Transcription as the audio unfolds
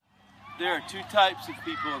there are two types of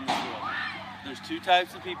people in this world. There's two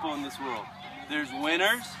types of people in this world. There's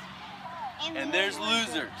winners and there's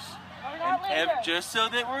losers. And just so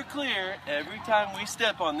that we're clear, every time we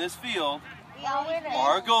step on this field,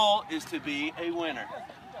 our goal is to be a winner.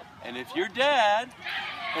 And if your dad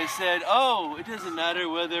has said, oh, it doesn't matter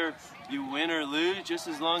whether you win or lose, just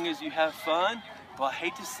as long as you have fun, well, I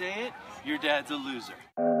hate to say it, your dad's a loser.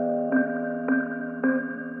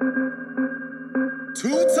 2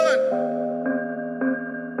 ton.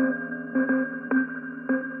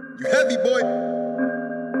 You heavy, boy.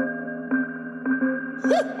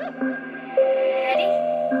 Woo. Ready?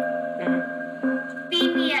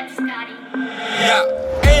 Beat me up, Scottie. Yeah,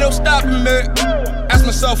 ain't no stopping me. Ask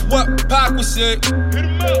myself what Pac would say.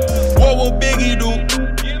 What will Biggie do?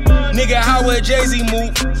 Nigga, how would Jay-Z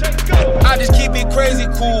move? I just keep it crazy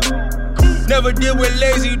cool. Never deal with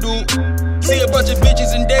lazy dude. See a bunch of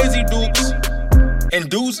bitches and Daisy Dukes. And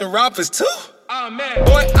dudes and rompers too.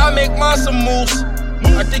 Boy, I make monster moves.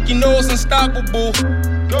 I think you know it's unstoppable.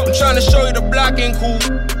 I'm trying to show you the block ain't cool.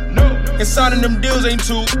 And signing them deals ain't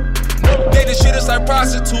too. They the shit is like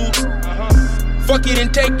prostitutes. Fuck it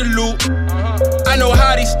and take the loot. I know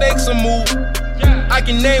how these snakes will move. I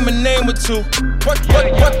can name a name or two. Watch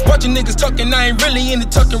your niggas talking, I ain't really into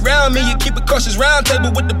talking around me. You keep a cautious round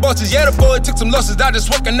table with the bosses. Yeah, the boy took some losses, I just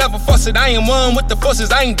work and never fuss it. I ain't one with the forces,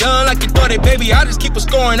 I ain't done like you thought it, baby. I just keep a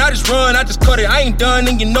scoring, I just run, I just cut it. I ain't done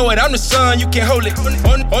and you know it, I'm the son, you can't hold it.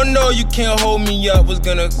 Oh no, you can't hold me up. Was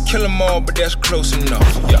gonna kill them all, but that's close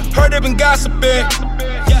enough. Yeah. Heard they been gossiping,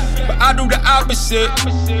 but I do the opposite.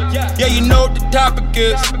 Yeah, you know what the topic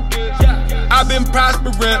is. I've been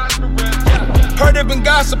prospering. Heard they been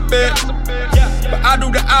gossiping, but I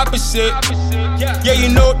do the opposite. Yeah, you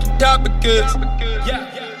know what the topic is.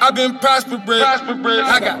 I've been prospering.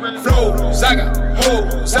 I got flows, I got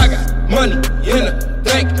hoes, I got money in the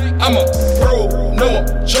bank. I'm a bro, no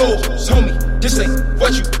one chose, homie. This ain't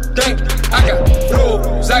what you think. I got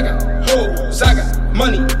flows, I got hoes, I got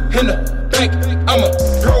money in the bank. I'm a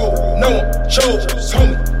bro, no one chose,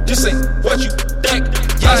 homie. This ain't what you think.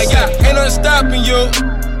 Yeah, ain't nothing stopping you.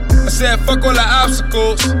 I said fuck all the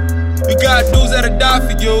obstacles. You got dudes that'll die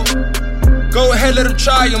for you. Go ahead, let them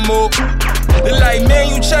try your move. They like, man,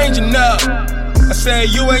 you changing up. I said,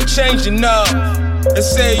 you ain't changing up. They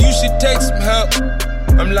said, you should take some help.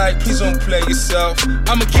 I'm like, please don't play yourself.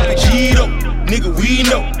 I'ma keep it G-do, nigga, we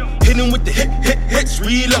know. Hit him with the hits,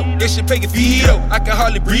 reload. They should pay your fee, though. I can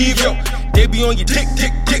hardly breathe, yo. They be on your dick,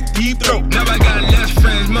 deep throat. Now I got less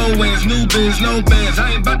friends, more wins, new biz, no bands.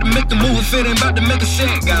 I ain't about to make a move if it ain't about to make a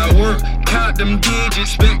cent. Got work, count them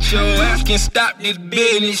digits, bet your ass can stop this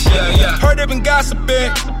business, yeah. Heard they been gossiping,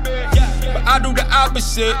 but I do the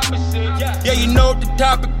opposite. Yeah, you know what the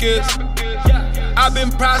topic is. I've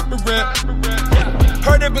been prospering.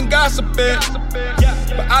 Heard they been gossiping,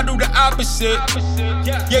 but I do the opposite.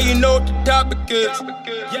 Yeah, you know what the topic is.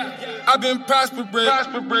 I've been prospering.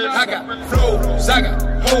 I got flows, I got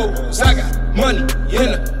hoes, I got money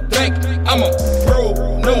in the bank. I'm a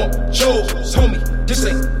bro, no one chose, homie. This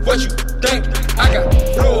ain't what you think. I got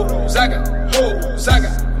flows, I got hoes, I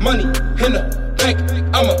got money in the bank.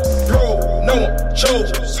 I'm a bro, no one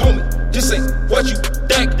chose, homie. This ain't what you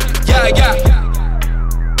think. Yeah.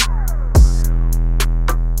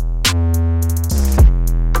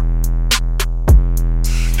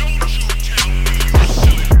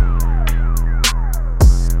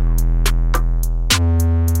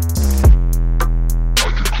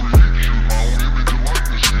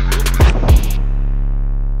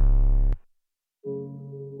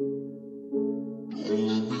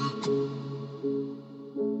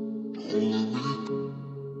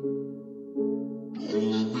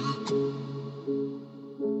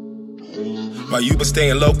 While you been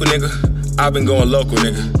staying local, nigga, I've been going local,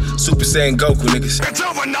 nigga. Super Saiyan Goku, niggas. It's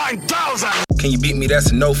over 9,000! Can you beat me?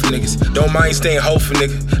 That's a no for niggas. Don't mind staying hoe for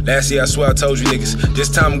nigga. Last year I swear I told you niggas. This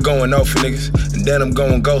time I'm going off for niggas. And then I'm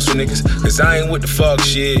going ghost for niggas. Cause I ain't with the fuck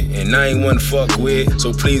shit. And I ain't one to fuck with.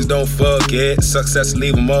 So please don't forget. Success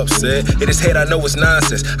leave them upset. It is hate, I know it's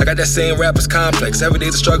nonsense. I got that same rapper's complex. Every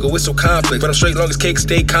day's a struggle, it's so complex. But I'm straight long as cake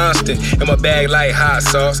stay constant. In my bag like hot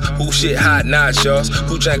sauce. Who shit hot nachos?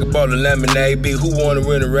 Who drank a bottle of lemonade? Be who wanna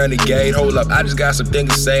run a renegade? Hold up, I just got some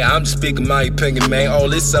things to say. I'm just speaking my opinion, man. All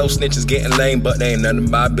this self snitches getting lame, but they ain't none of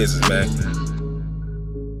my business, man.